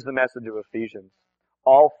 Here's the message of Ephesians.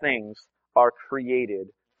 All things are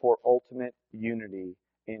created for ultimate unity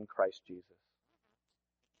in Christ Jesus.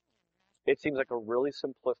 It seems like a really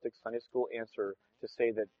simplistic Sunday school answer to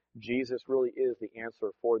say that Jesus really is the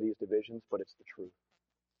answer for these divisions, but it's the truth.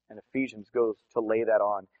 And Ephesians goes to lay that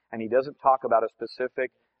on. And he doesn't talk about a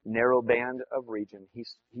specific narrow band of region. He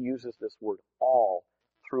uses this word all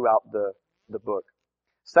throughout the book.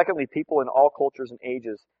 Secondly, people in all cultures and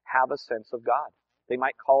ages have a sense of God. They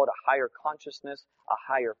might call it a higher consciousness, a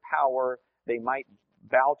higher power. They might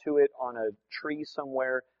bow to it on a tree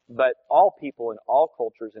somewhere. But all people in all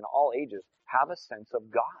cultures in all ages have a sense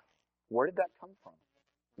of God. Where did that come from?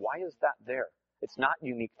 Why is that there? It's not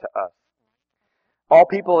unique to us. All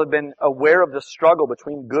people have been aware of the struggle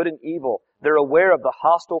between good and evil. They're aware of the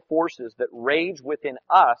hostile forces that rage within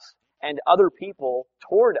us and other people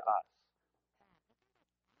toward us.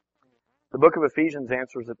 The book of Ephesians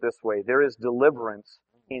answers it this way. There is deliverance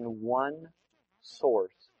in one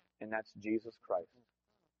source, and that's Jesus Christ.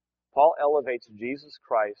 Paul elevates Jesus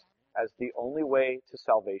Christ as the only way to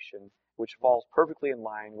salvation, which falls perfectly in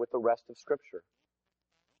line with the rest of Scripture.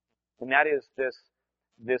 And that is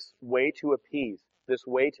this way to appease, this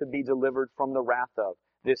way to be delivered from the wrath of,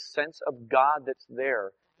 this sense of God that's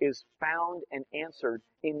there is found and answered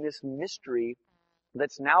in this mystery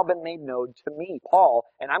that's now been made known to me, Paul,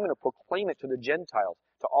 and I'm going to proclaim it to the Gentiles,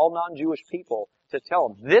 to all non-Jewish people, to tell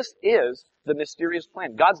them, this is the mysterious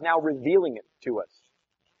plan. God's now revealing it to us.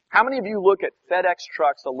 How many of you look at FedEx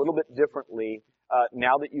trucks a little bit differently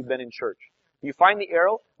now that you've been in church? You find the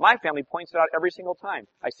arrow? My family points it out every single time.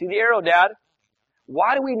 I see the arrow, Dad.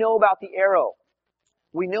 Why do we know about the arrow?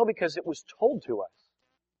 We know because it was told to us.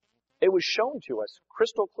 It was shown to us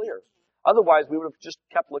crystal clear. Otherwise, we would have just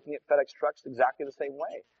kept looking at FedEx trucks exactly the same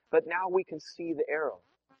way. But now we can see the arrow.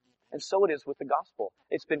 And so it is with the gospel.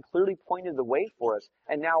 It's been clearly pointed the way for us,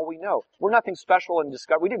 and now we know. We're nothing special and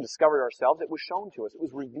we didn't discover it ourselves. It was shown to us. It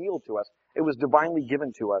was revealed to us. It was divinely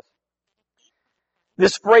given to us.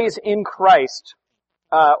 This phrase, in Christ,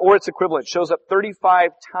 or its equivalent, shows up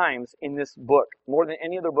 35 times in this book, more than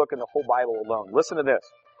any other book in the whole Bible alone. Listen to this.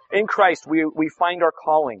 In Christ, we find our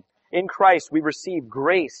calling. In Christ, we receive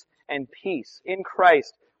grace and peace. In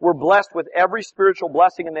Christ, we're blessed with every spiritual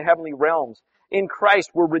blessing in the heavenly realms. In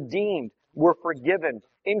Christ, we're redeemed. We're forgiven.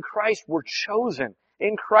 In Christ, we're chosen.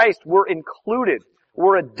 In Christ, we're included.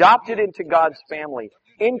 We're adopted into God's family.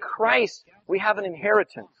 In Christ, we have an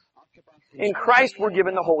inheritance. In Christ, we're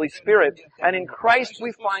given the Holy Spirit. And in Christ,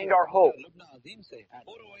 we find our hope.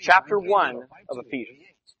 Chapter 1 of Ephesians.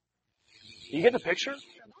 You get the picture?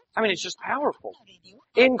 I mean, it's just powerful.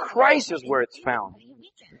 In Christ is where it's found.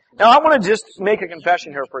 Now, I want to just make a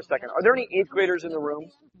confession here for a second. Are there any 8th graders in the room?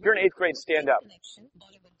 If you're in 8th grade, stand up.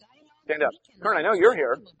 Stand up. Kern, I know you're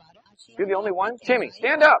here. You're the only one? Timmy,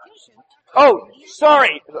 stand up. Oh,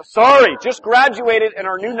 sorry. Just graduated and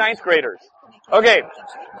our new 9th graders. Okay.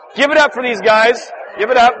 Give it up for these guys. Give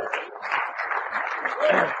it up.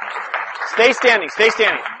 Stay standing.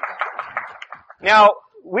 Now,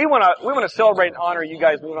 we want to celebrate and honor you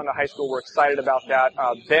guys moving on to high school. We're excited about that.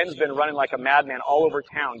 Ben's been running like a madman all over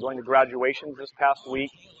town, going to graduations this past week,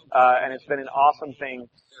 and it's been an awesome thing.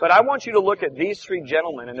 But I want you to look at these 3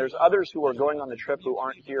 gentlemen, and there's others who are going on the trip who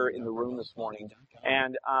aren't here in the room this morning.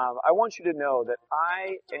 And I want you to know that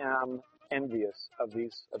I am envious of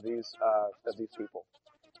these people.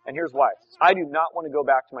 And here's why. I do not want to go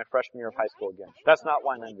back to my freshman year of high school again. That's not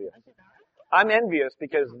why I'm envious. I'm envious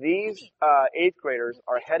because these 8th graders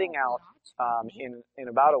are heading out in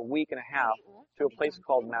about a week and a half to a place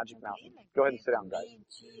called Magic Mountain. Go ahead and sit down, guys.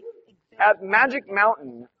 At Magic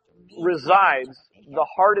Mountain resides the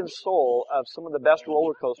heart and soul of some of the best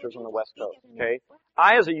roller coasters on the West Coast. Okay,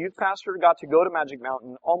 I, as a youth pastor, got to go to Magic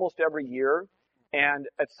Mountain almost every year, and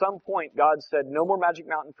at some point, God said, "No more Magic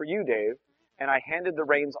Mountain for you, Dave," and I handed the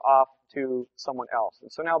reins off to someone else.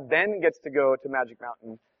 And so now Ben gets to go to Magic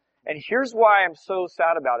Mountain. And here's why I'm so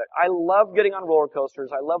sad about it. I love getting on roller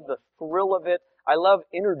coasters. I love the thrill of it. I love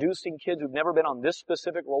introducing kids who've never been on this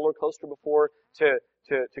specific roller coaster before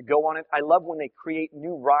to go on it. I love when they create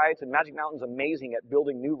new rides, and Magic Mountain's amazing at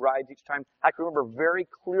building new rides each time. I can remember very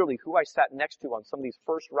clearly who I sat next to on some of these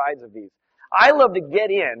first rides of these. I love to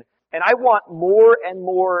get in, and I want more and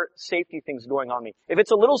more safety things going on me. If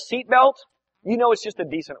it's a little seatbelt, you know it's just a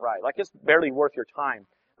decent ride. Like, it's barely worth your time.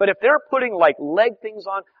 But if they're putting like leg things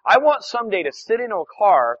on, I want someday to sit in a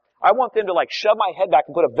car, I want them to like shove my head back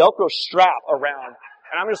and put a Velcro strap around.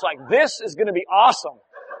 And I'm just like, this is gonna be awesome.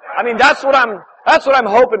 I mean, that's what I'm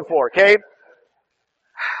hoping for, okay?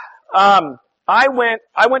 I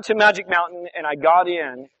went to Magic Mountain and I got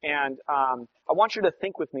in, and I want you to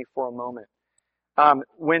think with me for a moment.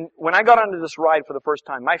 When I got onto this ride for the first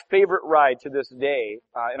time, my favorite ride to this day,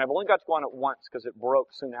 and I've only got to go on it once because it broke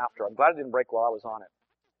soon after. I'm glad it didn't break while I was on it.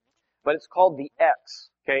 But it's called the X,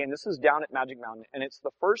 okay? And this is down at Magic Mountain, and it's the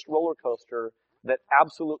first roller coaster that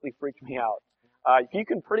absolutely freaked me out. You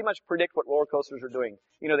can pretty much predict what roller coasters are doing.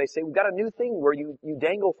 You know, they say, we've got a new thing where you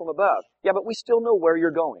dangle from above. Yeah, but we still know where you're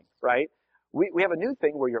going, right? We have a new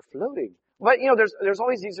thing where you're floating. But, you know, there's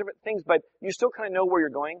always these different things, but you still kind of know where you're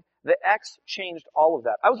going. The X changed all of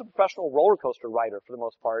that. I was a professional roller coaster rider for the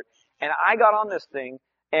most part, and I got on this thing,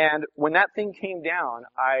 and when that thing came down,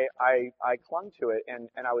 I clung to it, and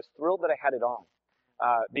I was thrilled that I had it on.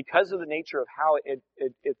 Because of the nature of how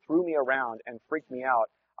it threw me around and freaked me out,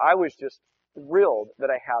 I was just thrilled that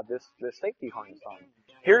I had this safety harness on.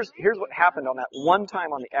 Here's what happened on that one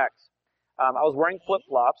time on the X. I was wearing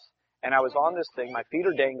flip-flops, and I was on this thing. My feet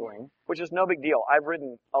are dangling, which is no big deal. I've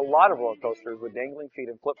ridden a lot of roller coasters with dangling feet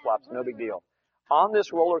and flip-flops, no big deal. On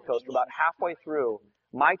this roller coaster, about halfway through,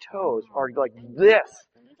 my toes are like this.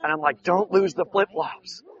 And I'm like, don't lose the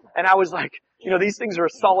flip-flops. And I was like, you know, these things are a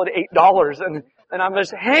solid $8, and I'm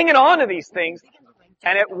just hanging on to these things.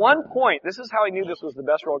 And at one point, this is how I knew this was the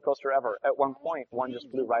best roller coaster ever. At one point, one just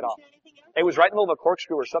flew right off. It was right in the middle of a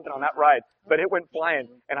corkscrew or something on that ride, but it went flying,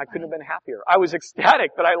 and I couldn't have been happier. I was ecstatic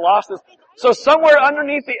that I lost this. So somewhere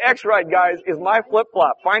underneath the X ride, guys, is my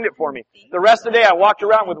flip-flop. Find it for me. The rest of the day, I walked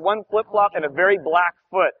around with one flip-flop and a very black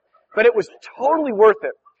foot. But it was totally worth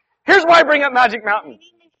it. Here's why I bring up Magic Mountain.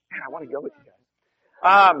 Man, I want to go with you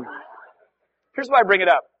guys. Here's why I bring it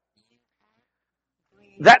up.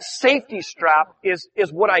 That safety strap is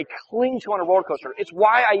what I cling to on a roller coaster. It's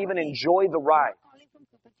why I even enjoy the ride.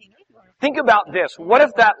 Think about this. What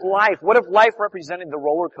if life represented the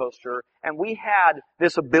roller coaster, and we had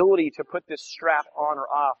this ability to put this strap on or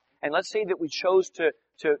off, and let's say that we chose to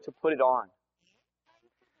put it on.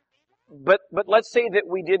 But let's say that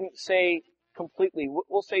we didn't say completely.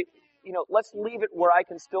 We'll say, you know, let's leave it where I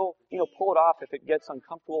can still, you know, pull it off if it gets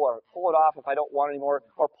uncomfortable, or pull it off if I don't want it anymore,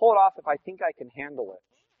 or pull it off if I think I can handle it.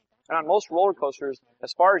 And on most roller coasters,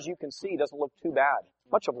 as far as you can see, it doesn't look too bad.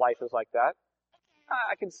 Much of life is like that.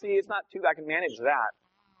 I can see it's not too bad. I can manage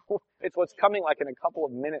that. It's what's coming like in a couple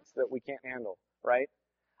of minutes that we can't handle, right?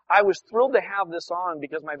 I was thrilled to have this on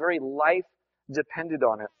because my very life depended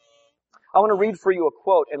on it. I want to read for you a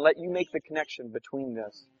quote and let you make the connection between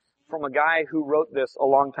this from a guy who wrote this a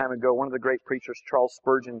long time ago, one of the great preachers, Charles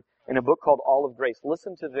Spurgeon, in a book called All of Grace.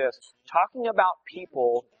 Listen to this, talking about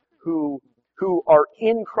people who are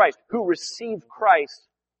in Christ, who receive Christ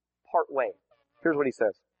part way. Here's what he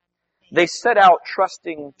says. They set out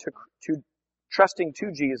trusting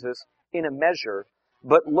to Jesus in a measure,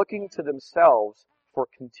 but looking to themselves for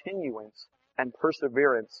continuance and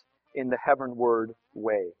perseverance in the heavenward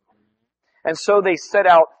way. And so they set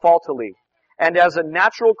out faultily, and as a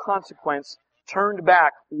natural consequence, turned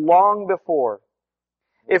back long before.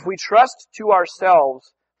 If we trust to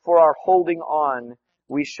ourselves for our holding on,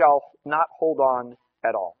 we shall not hold on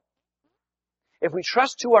at all. If we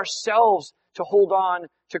trust to ourselves to hold on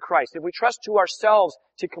to Christ, if we trust to ourselves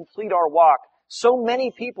to complete our walk, so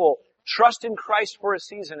many people trust in Christ for a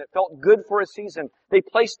season. It felt good for a season. They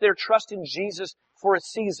placed their trust in Jesus for a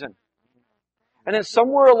season. And then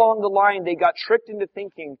somewhere along the line, they got tricked into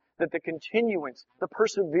thinking that the continuance, the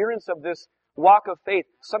perseverance of this walk of faith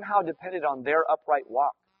somehow depended on their upright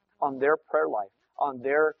walk, on their prayer life, on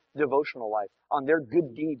their devotional life, on their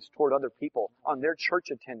good deeds toward other people, on their church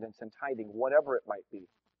attendance and tithing, whatever it might be.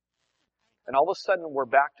 And all of a sudden, we're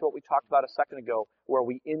back to what we talked about a second ago, where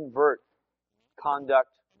we invert conduct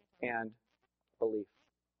and belief.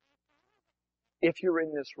 If you're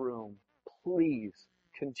in this room, please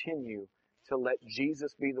continue to let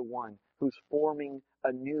Jesus be the one who's forming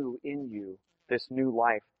anew in you this new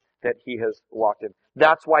life that He has walked in.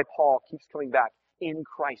 That's why Paul keeps coming back. In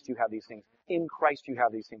Christ you have these things. In Christ you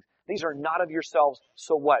have these things. These are not of yourselves,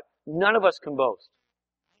 so what? None of us can boast.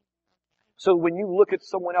 So when you look at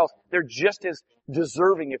someone else, they're just as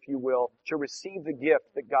deserving, if you will, to receive the gift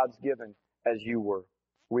that God's given as you were.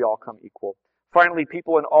 We all come equal. Finally,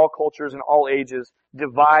 people in all cultures and all ages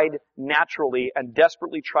divide naturally and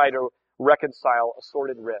desperately try to reconcile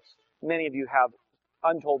assorted rifts. Many of you have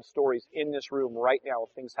untold stories in this room right now of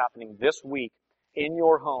things happening this week in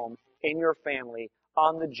your home, in your family,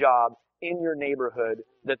 on the job, in your neighborhood,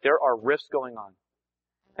 that there are rifts going on.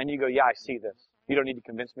 And you go, yeah, I see this. You don't need to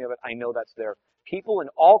convince me of it. I know that's there. People in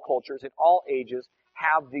all cultures, in all ages,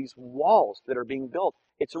 have these walls that are being built.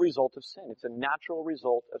 It's a result of sin. It's a natural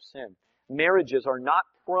result of sin. Marriages are not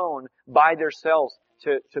prone by themselves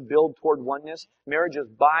to build toward oneness. Marriages,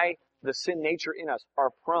 by the sin nature in us, are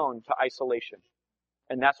prone to isolation.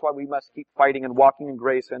 And that's why we must keep fighting and walking in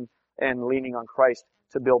grace and leaning on Christ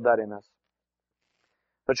to build that in us.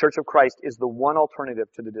 The Church of Christ is the one alternative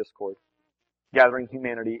to the discord, gathering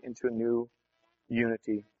humanity into a new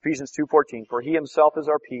unity. Ephesians 2:14, for He Himself is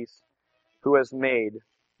our peace, who has made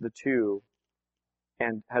the two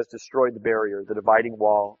and has destroyed the barrier, the dividing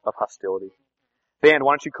wall of hostility. Band,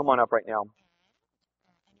 why don't you come on up right now?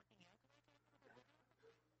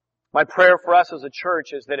 My prayer for us as a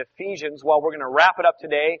church is that Ephesians, while we're going to wrap it up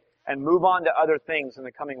today and move on to other things in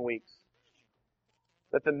the coming weeks,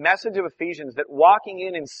 that the message of Ephesians, that walking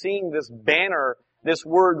in and seeing this banner, this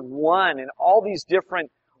word one, and all these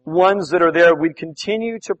different ones that are there, we'd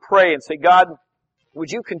continue to pray and say, God,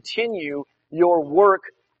 would you continue your work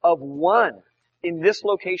of one in this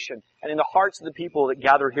location and in the hearts of the people that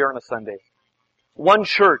gather here on a Sunday? One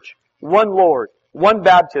church, one Lord, one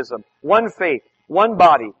baptism, one faith, one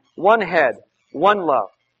body, one head, one love.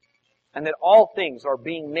 And that all things are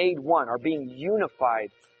being made one, are being unified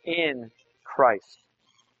in Christ.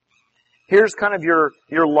 Here's kind of your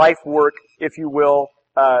life work, if you will,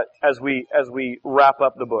 as we wrap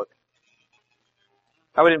up the book.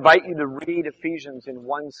 I would invite you to read Ephesians in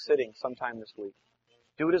one sitting sometime this week.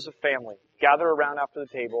 Do it as a family. Gather around after the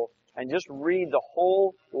table and just read the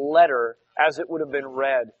whole letter as it would have been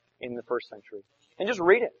read in the first century. And just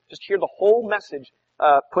read it. Just hear the whole message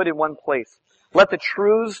put in one place. Let the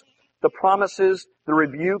truths, the promises, the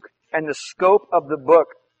rebuke, and the scope of the book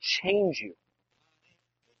change you.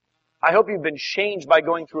 I hope you've been changed by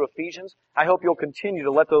going through Ephesians. I hope you'll continue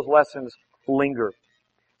to let those lessons linger.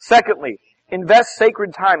 Secondly, invest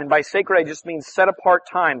sacred time, and by sacred I just mean set apart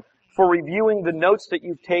time for reviewing the notes that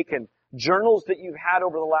you've taken, journals that you've had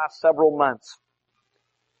over the last several months.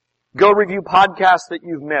 Go review podcasts that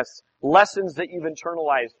you've missed, lessons that you've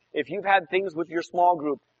internalized. If you've had things with your small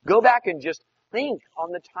group, go back and just think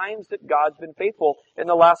on the times that God's been faithful in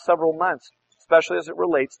the last several months, especially as it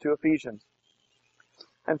relates to Ephesians.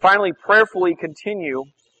 And finally, prayerfully continue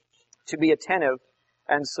to be attentive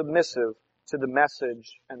and submissive to the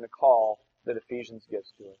message and the call that Ephesians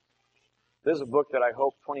gives to us. This is a book that I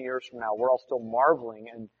hope 20 years from now we're all still marveling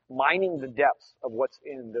and mining the depths of what's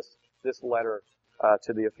in this letter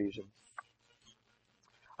to the Ephesians.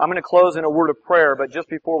 I'm going to close in a word of prayer, but just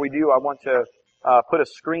before we do, I want to put a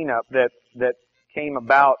screen up that came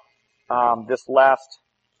about this last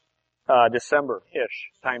December-ish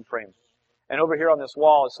time frame. And over here on this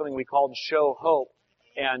wall is something we called Show Hope.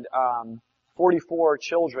 And 44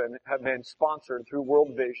 children have been sponsored through World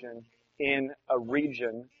Vision in a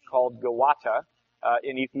region called Gawata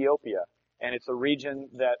in Ethiopia. And it's a region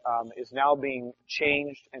that is now being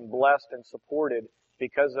changed and blessed and supported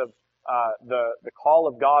because of the call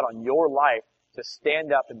of God on your life to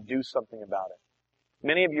stand up and do something about it.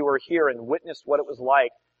 Many of you were here and witnessed what it was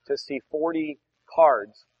like to see 40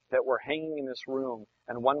 cards that were hanging in this room,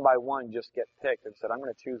 and one by one just get picked and said, I'm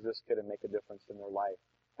going to choose this kid and make a difference in their life,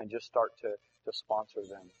 and just start to sponsor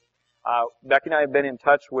them. Becky and I have been in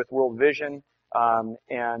touch with World Vision,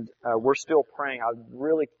 and we're still praying. I would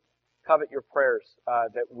really covet your prayers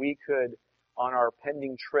that we could, on our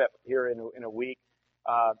pending trip here in a week,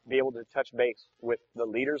 be able to touch base with the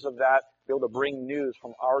leaders of that, be able to bring news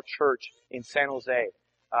from our church in San Jose.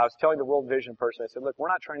 I was telling the World Vision person, I said, look, we're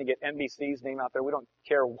not trying to get NBC's name out there. We don't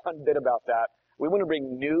care one bit about that. We want to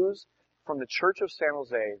bring news from the Church of San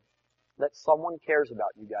Jose that someone cares about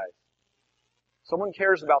you guys. Someone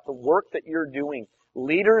cares about the work that you're doing.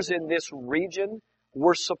 Leaders in this region,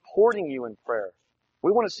 we're supporting you in prayer.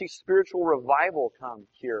 We want to see spiritual revival come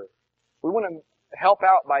here. We want to help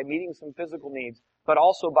out by meeting some physical needs, but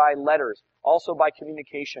also by letters, also by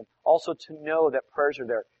communication, also to know that prayers are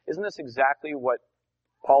there. Isn't this exactly what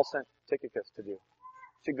Paul sent Tychicus to do?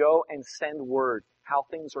 To go and send word how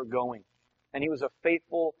things are going. And he was a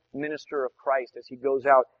faithful minister of Christ as he goes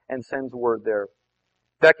out and sends word there.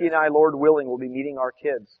 Becky and I, Lord willing, will be meeting our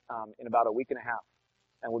kids in about a week and a half.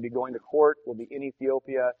 And we'll be going to court. We'll be in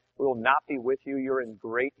Ethiopia. We will not be with you. You're in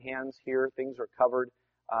great hands here. Things are covered.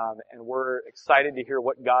 And we're excited to hear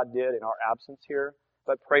what God did in our absence here.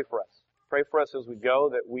 But pray for us. Pray for us as we go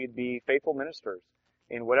that we'd be faithful ministers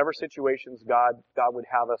in whatever situations God would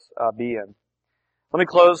have us be in. Let me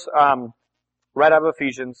close right out of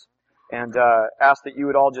Ephesians and ask that you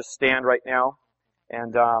would all just stand right now.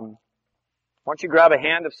 And why don't you grab a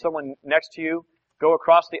hand of someone next to you, go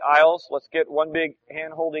across the aisles. Let's get one big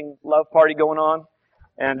hand-holding love party going on.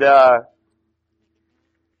 And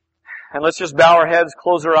let's just bow our heads,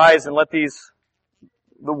 close our eyes, and let the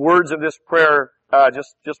words of this prayer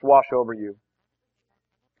just wash over you.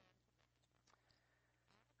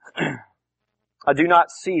 I do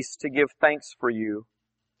not cease to give thanks for you,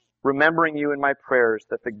 remembering you in my prayers,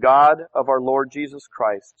 that the God of our Lord Jesus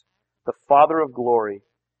Christ, the Father of glory,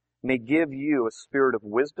 may give you a spirit of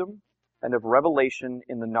wisdom and of revelation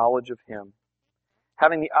in the knowledge of Him,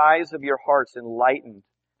 having the eyes of your hearts enlightened,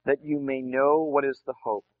 that you may know what is the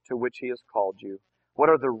hope to which He has called you, what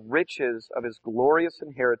are the riches of His glorious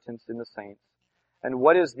inheritance in the saints, and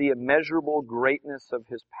what is the immeasurable greatness of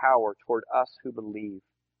His power toward us who believe,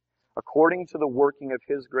 according to the working of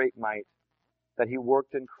His great might, that He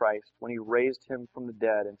worked in Christ when He raised Him from the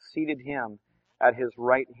dead and seated Him at His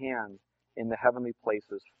right hand in the heavenly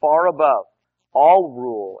places, far above all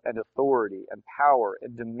rule and authority and power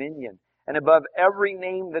and dominion, and above every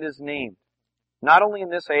name that is named, not only in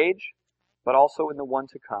this age, but also in the one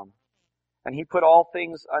to come. And He put all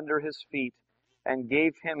things under His feet, and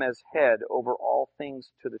gave Him as head over all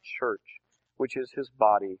things to the church, which is His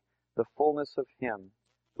body, the fullness of Him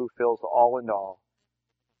who fills all in all.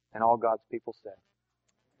 And all God's people said,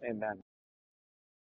 Amen.